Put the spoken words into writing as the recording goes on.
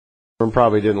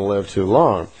probably didn't live too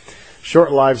long. Short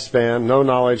lifespan, no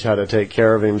knowledge how to take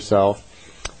care of himself.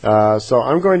 So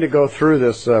I'm going to go through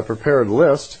this prepared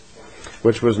list,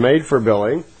 which was made for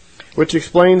Billy, which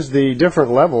explains the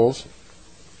different levels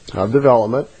of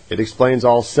development. It explains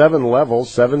all 7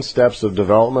 levels, 7 steps of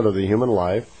development of the human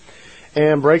life,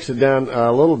 and breaks it down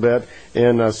a little bit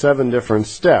in 7 different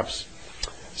steps.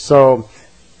 So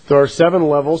there are 7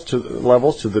 levels to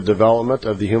the development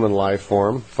of the human life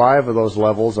form. 5 of those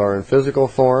levels are in physical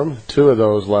form, 2 of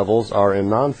those levels are in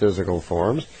non-physical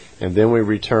forms, and then we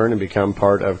return and become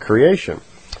part of creation.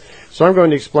 So I'm going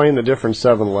to explain the different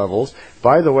 7 levels.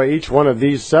 By the way, each one of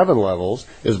these 7 levels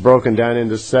is broken down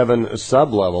into 7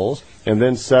 sub-levels, and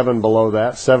then 7 below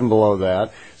that, 7 below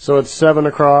that. So it's 7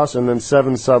 across and then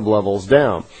 7 sub-levels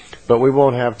down. But we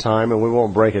won't have time and we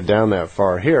won't break it down that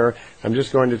far here. I'm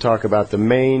just going to talk about the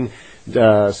main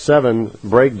 7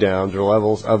 breakdowns or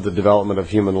levels of the development of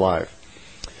human life.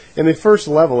 In the first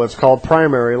level, it's called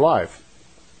primary life.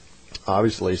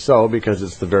 Obviously so, because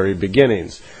it's the very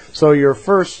beginnings. So your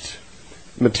first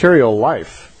material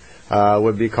life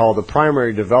would be called the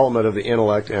primary development of the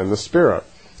intellect and the spirit.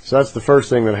 So that's the first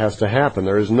thing that has to happen.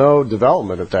 There is no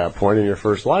development at that point in your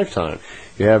first lifetime.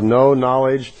 You have no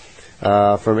knowledge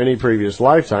from any previous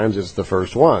lifetimes. It's the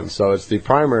first one. So it's the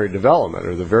primary development,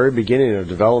 or the very beginning of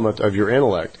development of your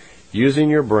intellect, using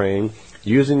your brain,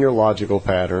 using your logical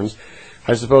patterns.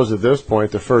 I suppose at this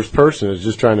point the first person is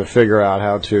just trying to figure out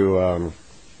how to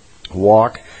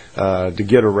walk, to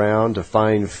get around, to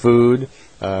find food,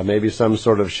 maybe some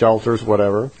sort of shelters,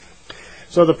 whatever.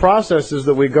 So the process is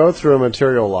that we go through a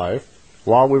material life.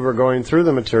 While we were going through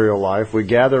the material life, we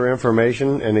gather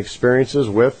information and experiences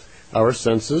with our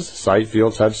senses, sight, feel,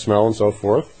 touch, smell, and so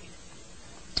forth.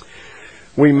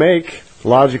 We make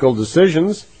logical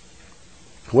decisions.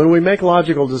 When we make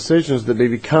logical decisions that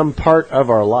become part of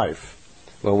our life,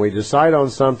 when we decide on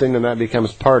something and that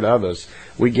becomes part of us,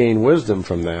 we gain wisdom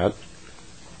from that.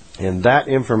 And that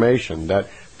information, that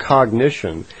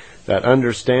cognition, that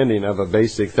understanding of a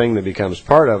basic thing that becomes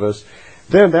part of us,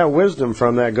 then that wisdom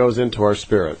from that goes into our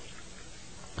spirit.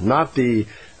 Not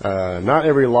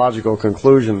every logical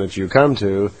conclusion that you come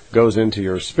to goes into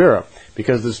your spirit,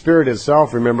 because the spirit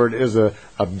itself, remember, is a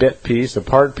bit piece, a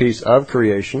part piece of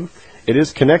creation. It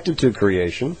is connected to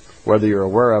creation, whether you're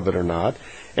aware of it or not,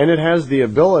 and it has the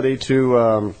ability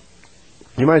to,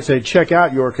 you might say, check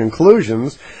out your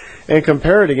conclusions and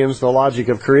compare it against the logic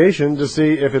of creation to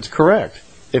see if it's correct.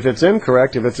 If it's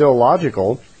incorrect, if it's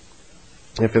illogical,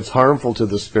 if it's harmful to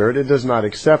the spirit, it does not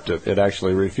accept it. It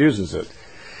actually refuses it.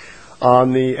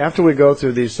 After we go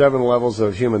through these 7 levels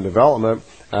of human development,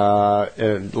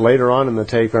 later on in the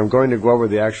tape, I'm going to go over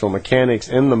the actual mechanics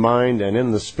in the mind and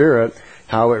in the spirit,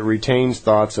 how it retains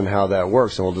thoughts and how that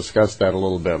works, and we'll discuss that a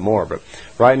little bit more. But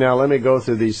right now, let me go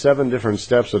through these 7 different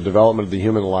steps of development of the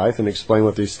human life and explain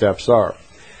what these steps are.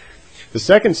 The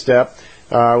second step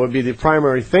would be the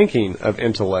primary thinking of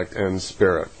intellect and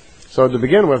spirit. So to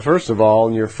begin with, first of all,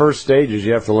 in your first stages,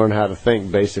 you have to learn how to think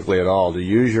basically at all, to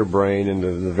use your brain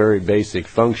into the very basic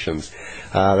functions.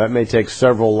 That may take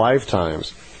several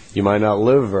lifetimes. You might not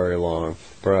live very long.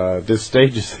 At this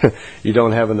stage, you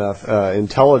don't have enough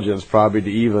intelligence probably to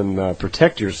even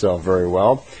protect yourself very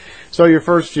well. So your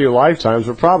first few lifetimes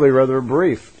were probably rather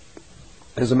brief.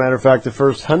 As a matter of fact, the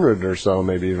first 100 or so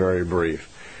may be very brief.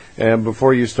 And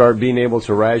before you start being able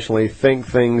to rationally think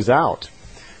things out.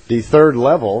 The third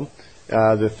level,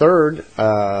 the third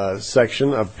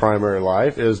section of primary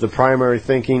life is the primary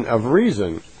thinking of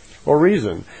reason, or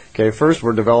reason. Okay, first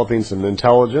we're developing some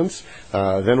intelligence,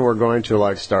 then we're going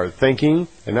to start thinking,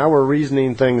 and now we're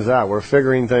reasoning things out. We're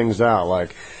figuring things out,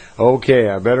 like, okay,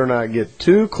 I better not get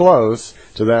too close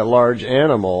to that large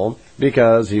animal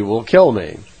because he will kill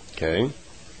me. Okay.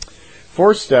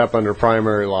 Fourth step under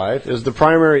primary life is the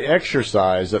primary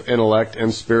exercise of intellect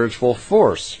and spiritual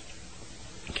force.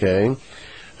 Okay.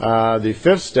 The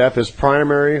fifth step is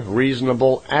primary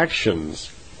reasonable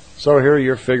actions. So here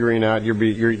you're figuring out,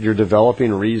 you're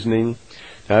developing reasoning.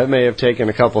 Now it may have taken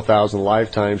a couple thousand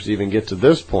lifetimes to even get to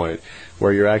this point,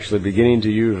 where you're actually beginning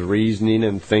to use reasoning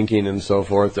and thinking and so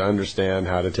forth to understand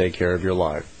how to take care of your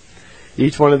life.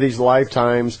 Each one of these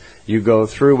lifetimes you go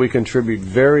through, we contribute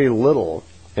very little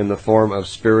in the form of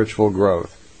spiritual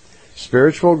growth.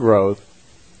 Spiritual growth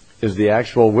is the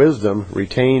actual wisdom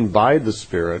retained by the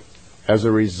spirit as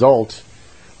a result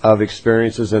of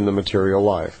experiences in the material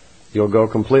life. You'll go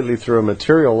completely through a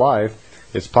material life.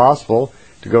 It's possible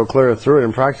to go clear through it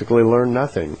and practically learn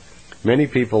nothing. Many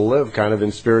people live kind of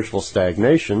in spiritual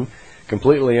stagnation,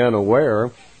 completely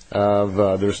unaware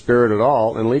of their spirit at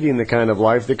all, and leading the kind of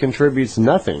life that contributes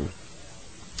nothing.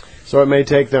 So it may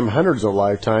take them hundreds of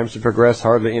lifetimes to progress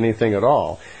hardly anything at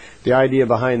all. The idea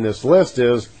behind this list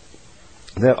is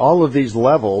that all of these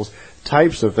levels,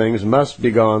 types of things must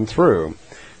be gone through,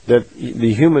 that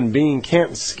the human being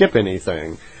can't skip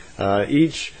anything.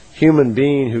 Each human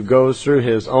being who goes through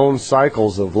his own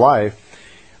cycles of life,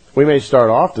 we may start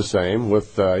off the same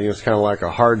with, it's kind of like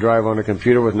a hard drive on a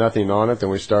computer with nothing on it, then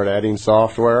we start adding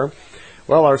software.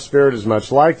 Well, our spirit is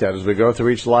much like that. As we go through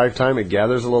each lifetime, it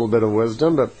gathers a little bit of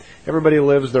wisdom, but everybody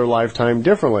lives their lifetime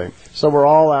differently. So we're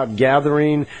all out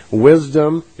gathering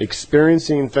wisdom,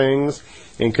 experiencing things,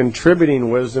 and contributing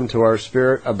wisdom to our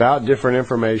spirit about different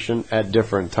information at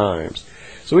different times.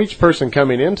 So each person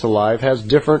coming into life has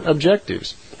different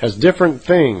objectives, has different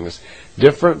things,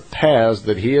 different paths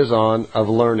that he is on of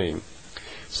learning.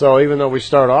 So even though we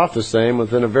start off the same,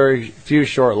 within a very few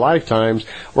short lifetimes,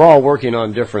 we're all working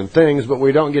on different things, but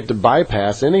we don't get to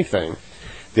bypass anything.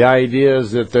 The idea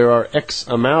is that there are X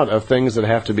amount of things that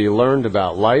have to be learned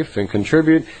about life and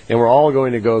contribute, and we're all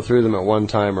going to go through them at one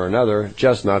time or another,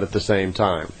 just not at the same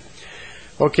time.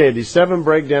 Okay, the 7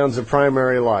 breakdowns of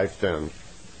primary life then.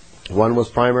 1 was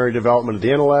primary development of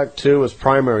the intellect. 2 was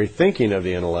primary thinking of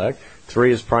the intellect.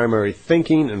 3 is primary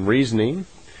thinking and reasoning.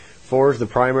 4 is the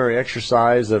primary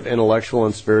exercise of intellectual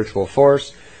and spiritual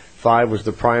force. 5 was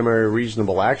the primary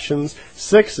reasonable actions.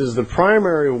 6 is the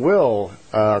primary will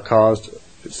caused.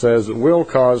 It says will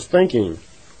cause thinking.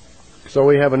 So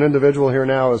we have an individual here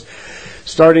now is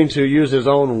starting to use his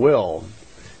own will.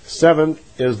 7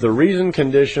 is the reason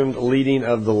conditioned leading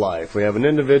of the life. We have an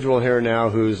individual here now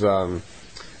who's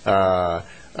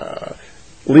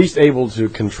least able to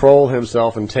control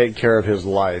himself and take care of his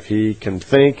life. He can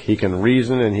think, he can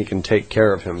reason, and he can take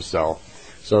care of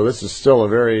himself. So this is still a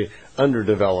very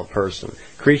underdeveloped person.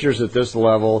 Creatures at this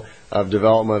level of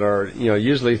development are,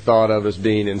 usually thought of as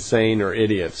being insane or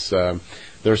idiots.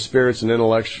 Their spirits and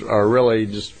intellects are really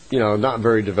just, not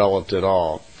very developed at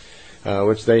all,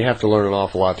 which they have to learn an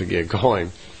awful lot to get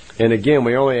going. And again,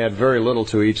 we only add very little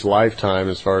to each lifetime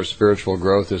as far as spiritual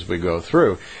growth as we go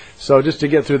through. So just to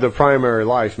get through the primary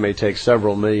life may take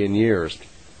several million years.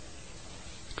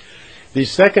 The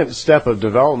second step of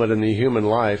development in the human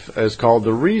life is called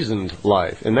the reasoned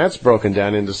life, and that's broken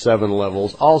down into 7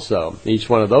 levels also. Each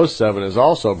one of those 7 is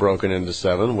also broken into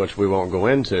 7, which we won't go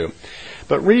into.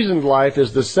 But reasoned life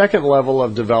is the second level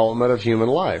of development of human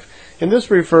life, and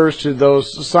this refers to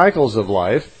those cycles of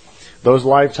life, those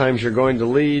lifetimes you're going to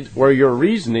lead where your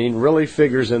reasoning really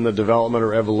figures in the development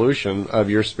or evolution of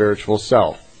your spiritual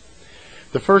self.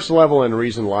 The first level in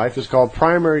reasoned life is called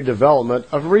primary development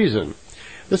of reason.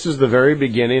 This is the very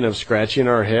beginning of scratching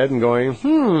our head and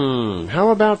going, how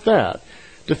about that?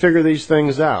 To figure these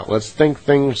things out. Let's think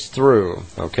things through,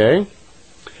 okay?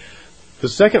 The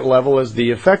second level is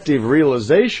the effective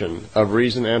realization of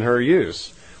reason and her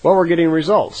use. Well, we're getting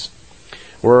results.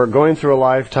 We're going through a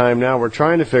lifetime now, we're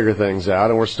trying to figure things out,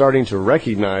 and we're starting to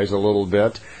recognize a little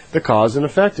bit the cause and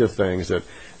effect of things. That,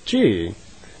 gee,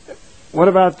 what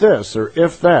about this? Or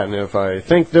if that, and if I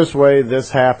think this way,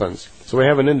 this happens. So we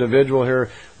have an individual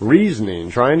here reasoning,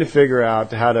 trying to figure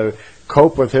out how to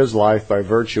cope with his life by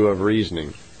virtue of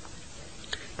reasoning.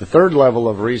 The third level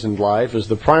of reasoned life is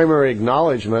the primary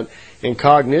acknowledgement and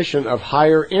cognition of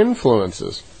higher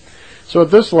influences. So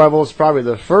at this level, it's probably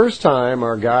the first time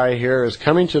our guy here is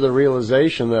coming to the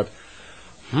realization that,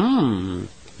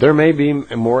 there may be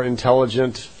more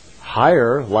intelligent,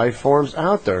 higher life forms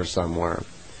out there somewhere.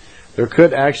 There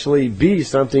could actually be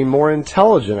something more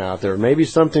intelligent out there. Maybe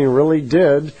something really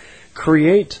did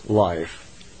create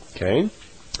life. Okay?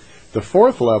 The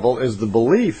fourth level is the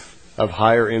belief of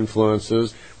higher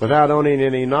influences without owning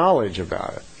any knowledge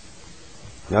about it.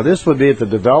 Now this would be at the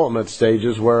development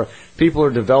stages where people are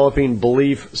developing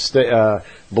belief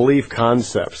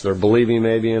concepts. They're believing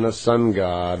maybe in a sun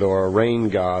god or a rain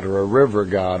god or a river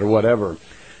god or whatever.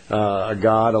 A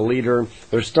god, a leader.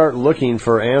 They start looking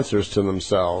for answers to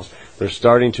themselves. They're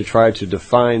starting to try to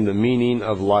define the meaning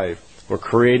of life. We're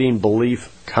creating belief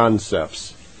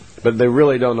concepts. But they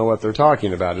really don't know what they're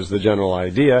talking about is the general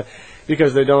idea,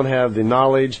 because they don't have the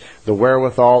knowledge, the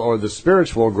wherewithal, or the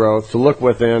spiritual growth to look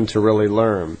within to really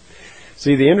learn.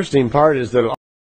 See, the interesting part is that